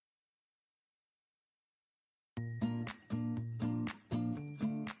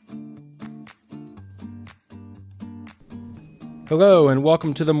Hello and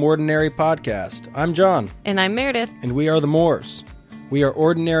welcome to the Mordinary Podcast. I'm John. And I'm Meredith. And we are the Moors. We are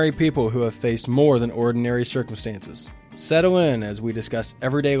ordinary people who have faced more than ordinary circumstances. Settle in as we discuss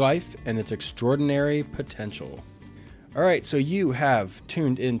everyday life and its extraordinary potential. All right, so you have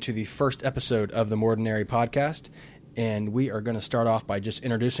tuned into the first episode of the Mordinary Podcast, and we are going to start off by just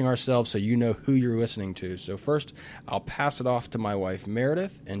introducing ourselves so you know who you're listening to. So first, I'll pass it off to my wife,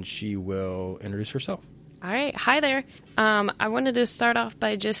 Meredith, and she will introduce herself. All right. Hi there. I wanted to start off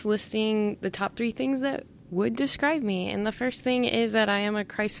by just listing the top 3 things that would describe me. And the first thing is that I am a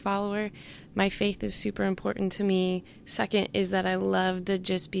Christ follower. My faith is super important to me. Second is that I love to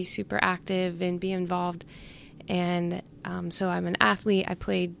just be super active and be involved. And so I'm an athlete. I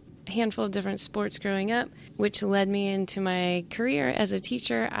played a handful of different sports growing up, which led me into my career as a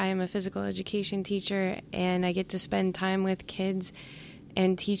teacher. I am a physical education teacher, and I get to spend time with kids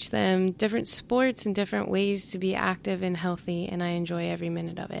and teach them different sports and different ways to be active and healthy, and I enjoy every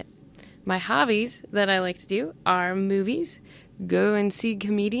minute of it. My hobbies that I like to do are movies, go and see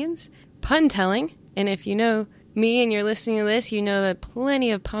comedians, pun telling, and if you know me and you're listening to this, you know that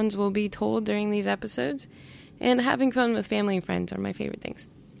plenty of puns will be told during these episodes, and having fun with family and friends are my favorite things.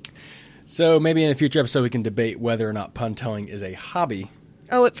 So maybe in a future episode we can debate whether or not pun telling is a hobby.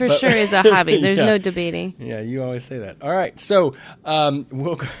 Oh, it sure is a hobby. There's no debating. Yeah, you always say that. All right, so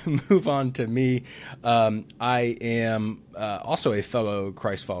we'll move on to me. I am also a fellow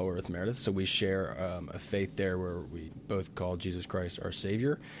Christ follower with Meredith, so we share a faith there where we both call Jesus Christ our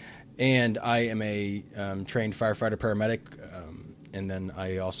Savior. And I am a trained firefighter paramedic, and then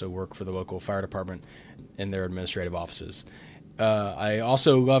I also work for the local fire department in their administrative offices. I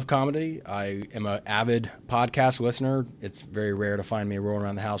also love comedy. I am an avid podcast listener. It's very rare to find me rolling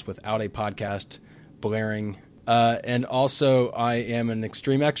around the house without a podcast blaring. And also, I am an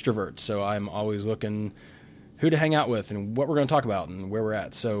extreme extrovert, so I'm always looking who to hang out with and what we're going to talk about and where we're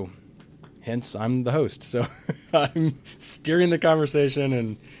at. So, hence, I'm the host. So, I'm steering the conversation,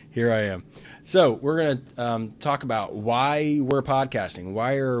 and here I am. So, we're going to talk about why we're podcasting.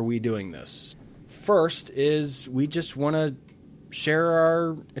 Why are we doing this? First is we just want to share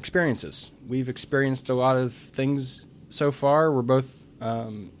our experiences. We've experienced a lot of things so far. We're both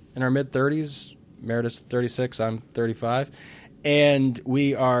in our mid-30s. Meredith's 36, I'm 35. And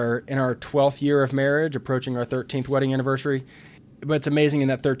we are in our 12th year of marriage, approaching our 13th wedding anniversary. But it's amazing in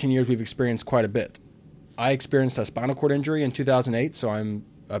that 13 years we've experienced quite a bit. I experienced a spinal cord injury in 2008, so I'm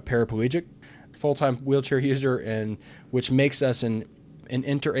a paraplegic, full-time wheelchair user, and which makes us an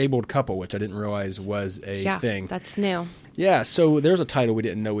interabled couple, which I didn't realize was a thing. Yeah, that's new. Yeah, so there's a title we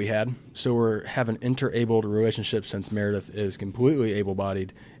didn't know we had. So we're having an interabled relationship since Meredith is completely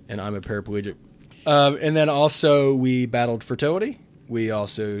able-bodied and I'm a paraplegic. And then also we battled fertility. We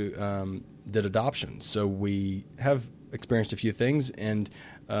also did adoption. So we have experienced a few things and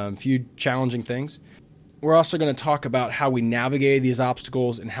a few challenging things. We're also going to talk about how we navigated these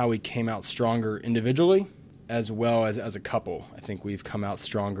obstacles and how we came out stronger individually, as well as a couple. I think we've come out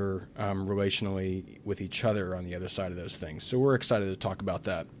stronger relationally with each other on the other side of those things. So we're excited to talk about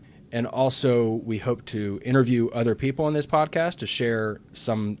that. And also, we hope to interview other people on this podcast to share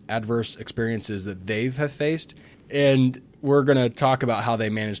some adverse experiences that they have faced. And we're going to talk about how they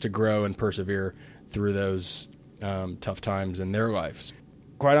managed to grow and persevere through those tough times in their lives.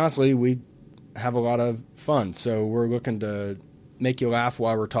 Quite honestly, we have a lot of fun. So we're looking to make you laugh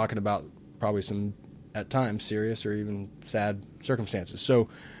while we're talking about probably some at times serious or even sad circumstances. So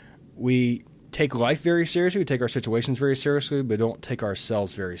we take life very seriously, we take our situations very seriously, but don't take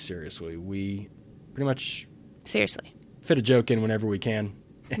ourselves very seriously. We pretty much seriously fit a joke in whenever we can.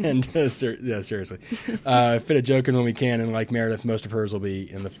 And seriously. Fit a joke in when we can, and like Meredith, most of hers will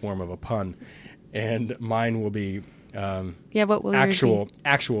be in the form of a pun. And mine will be what will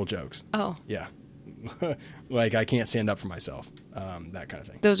actual jokes. Oh. Yeah. Like I can't stand up for myself, that kind of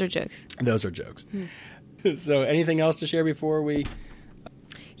thing. Those are jokes. Those are jokes. So anything else to share before we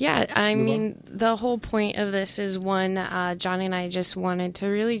I mean, the whole point of this is one, John and I just wanted to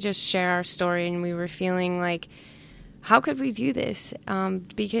really just share our story, and we were feeling like, how could we do this?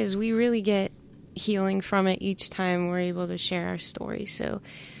 Because we really get healing from it each time we're able to share our story. So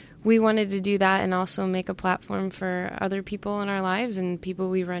we wanted to do that and also make a platform for other people in our lives and people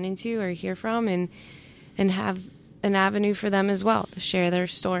we run into or hear from, and have an avenue for them as well to share their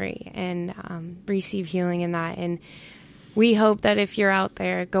story and receive healing in that. And we hope that if you're out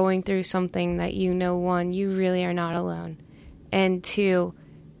there going through something that one, you really are not alone, and two,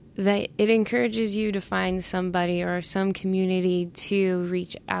 that it encourages you to find somebody or some community to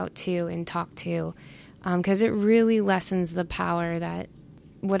reach out to and talk to, because it really lessens the power that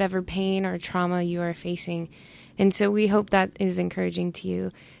whatever pain or trauma you are facing, And so we hope that is encouraging to you.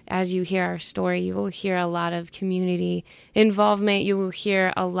 As you hear our story, you will hear a lot of community involvement. You will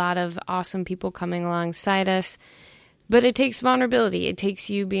hear a lot of awesome people coming alongside us. But it takes vulnerability. It takes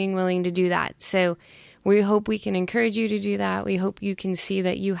you being willing to do that. So we hope we can encourage you to do that. We hope you can see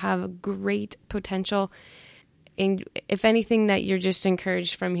that you have great potential. And if anything, that you're just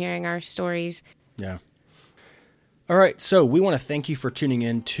encouraged from hearing our stories. Yeah. All right. So we want to thank you for tuning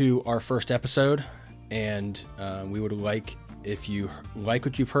in to our first episode. And we would like, if you like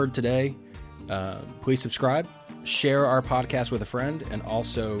what you've heard today, please subscribe, share our podcast with a friend. And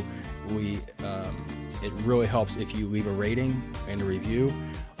also it really helps if you leave a rating and a review.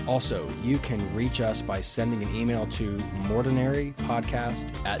 Also, you can reach us by sending an email to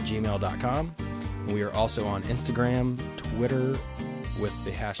mordenarypodcast@gmail.com. We are also on Instagram, Twitter, with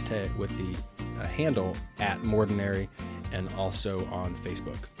the hashtag, with the handle @Mordenary, and also on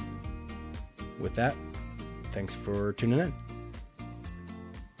Facebook. With that, thanks for tuning in.